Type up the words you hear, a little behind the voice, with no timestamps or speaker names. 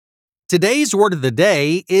Today's word of the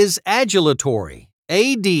day is adulatory.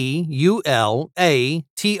 Adulatory.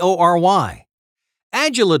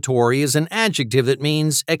 Adulatory is an adjective that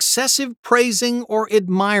means excessive praising or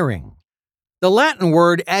admiring. The Latin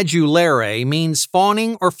word adulare means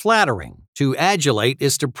fawning or flattering. To adulate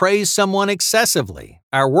is to praise someone excessively.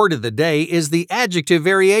 Our word of the day is the adjective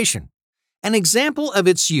variation. An example of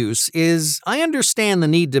its use is, I understand the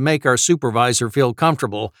need to make our supervisor feel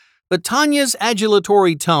comfortable, but Tanya's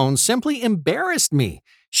adulatory tone simply embarrassed me.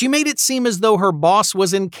 She made it seem as though her boss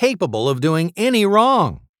was incapable of doing any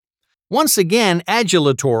wrong. Once again,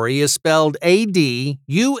 adulatory is spelled adulatory.